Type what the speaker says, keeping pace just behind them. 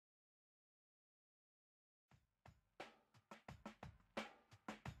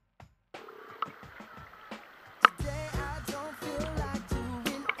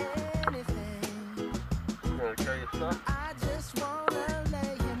I just wanna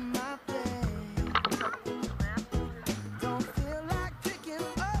lay in my bed. Don't feel like picking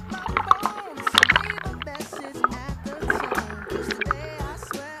up my phone to leave a message at the tone. 'Cause today I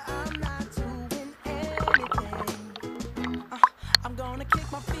swear I'm not doing anything. I'm gonna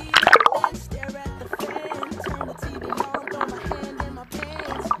kick my feet up and stare at the fan. Turn the TV on, throw my hand in my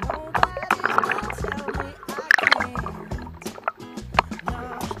pants. Nobody's gonna tell me I can't. No,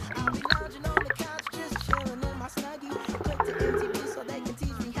 I'll be lounging on the couch, just chilling in my snuggie. Click to MTV so they can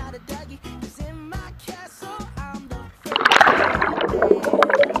teach me how to Dougie. 'Cause in my castle, I'm the first.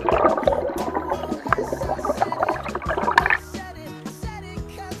 Said it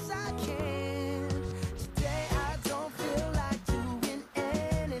 'cause I can. Today I don't feel like doing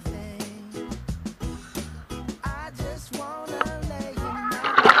anything. I just wanna lay in my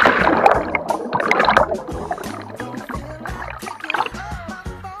don't feel like picking up my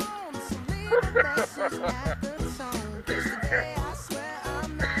phone to leave a message at the tone. 'Cause today I swear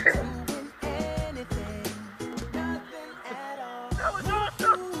I'm not doing anything. Nothing at all. That was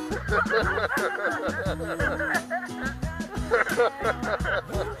awesome!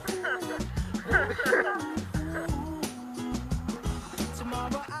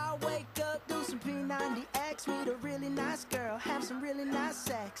 Tomorrow I'll wake up, do some P90X, meet a really nice girl, have some really nice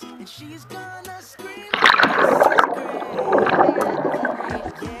sex, and she's gonna scream, "This is great!"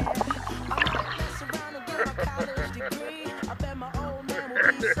 Yeah, I might mess around and get my college degree. I bet my old man will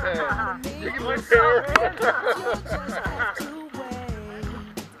be so proud of me. You'll just have to wait.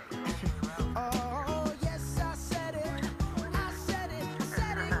 Oh yes, I said it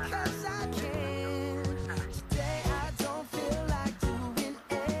 'cause I can. Today I don't feel like doing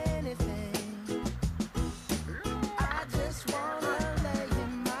anything. I just wanna lay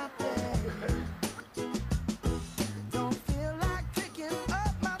in my bed. Don't feel like picking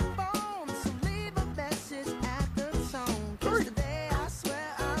up my phone to leave a message at the tone. 'Cause today I swear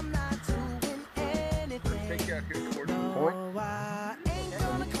I'm not doing anything. No, I ain't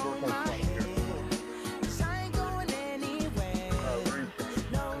gonna comb my hair, 'cause I ain't going anywhere.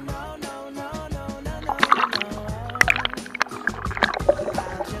 No, no, no, no, no, no, no, no.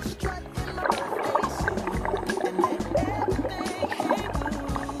 I'll just strut in my birthday suit and let everything hang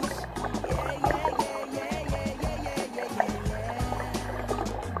loose. Yeah, yeah, yeah, yeah, yeah, yeah, yeah, yeah, yeah.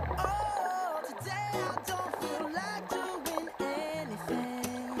 Oh, today I don't feel like doing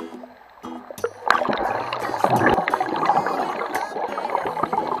anything. I just wanna lay in my bed.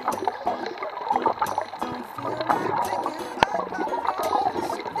 Don't feel like picking up my phone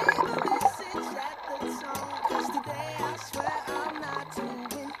to leave a message at the tone. 'Cause today I swear I'm not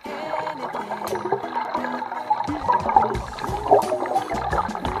doing anything.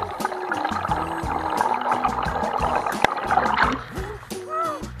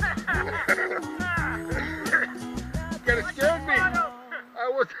 Kinda scared me.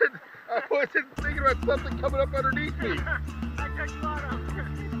 I wasn't thinking about something coming up underneath me. I took photo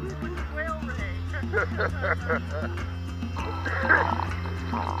with the whale ray.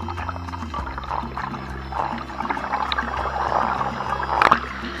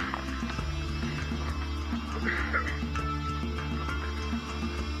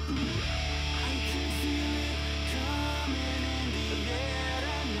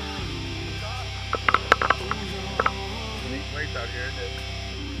 Neat place out here, isn't it?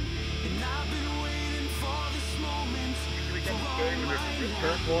 And I've been waiting for this moment. Usually comes scary when there's a rip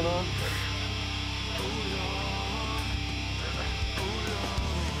current going on.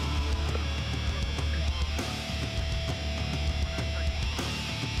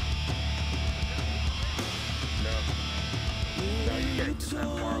 No, you can't get that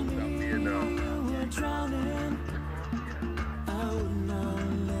far without being Drowning, I would not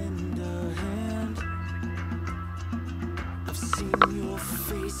lend a hand. I've seen your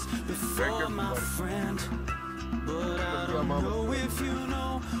face before, my friend, but I don't know if you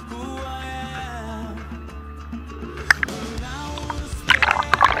know who I am. When I was there,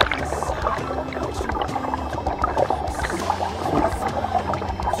 I saw what you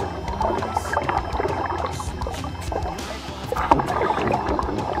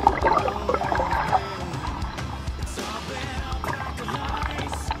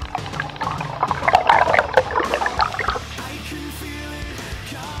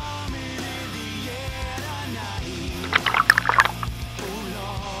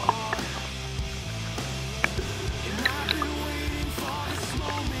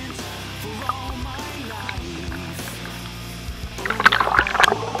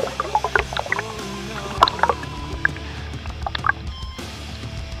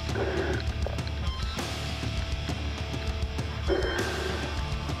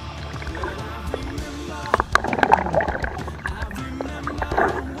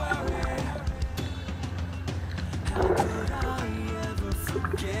Don't worry, how could I ever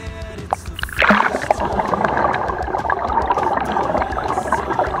forget? It's the first time, the last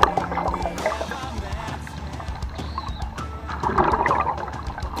time we ever met.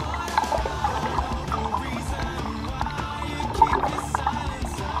 But I know the reason why you keep your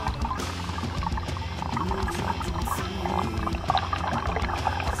silence up. No, you don't fool me.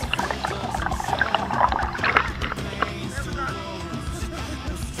 This hurt doesn't show. Pain still grows.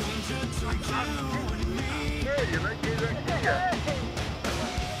 No stranger to you and me. Hey, you like that here?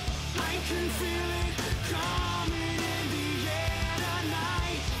 I can feel it coming in the air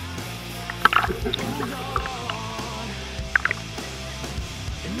tonight. Oh Lord,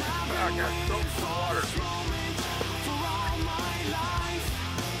 and I've I been got soap waiting in the for water. this moment for all my life.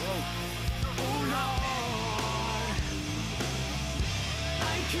 Oh Lord,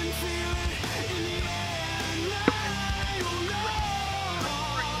 I can feel it in the air tonight. Oh Lord,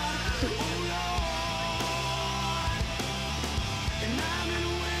 oh Lord, and I've been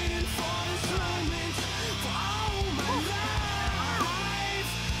waiting for this moment for all my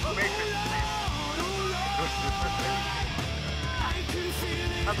life. Oh Lord, oh Lord, I can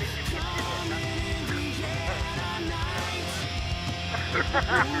feel it coming in the air tonight.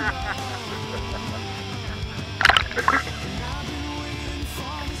 And I've been waiting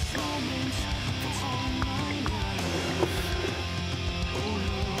for this moment for all my life. Oh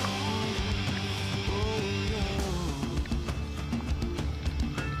Lord, oh Lord.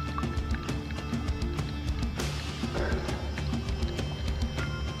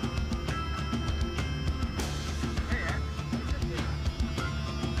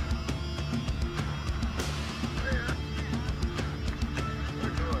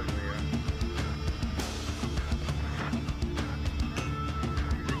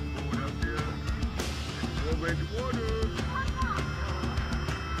 Ready water.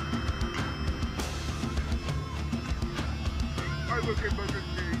 I look at Burger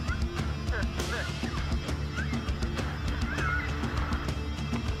King.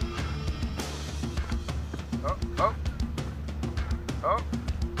 Oh, oh, oh.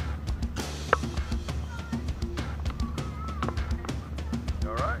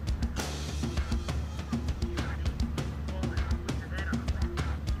 All right.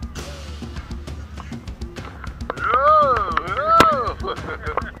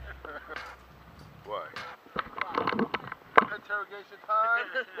 Why? Interrogation time?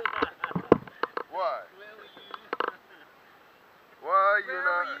 Why? Where were you? Why you Where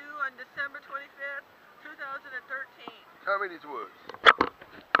not? were you on December 25th, 2013? Tell me these words.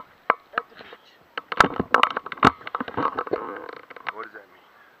 At the beach. What does that mean?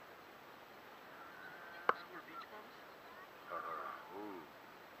 Were beach bums? Ooh.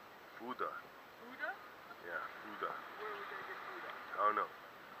 Fuda. Buddha? Yeah, Fuda. Where would they get Buddha? I don't know.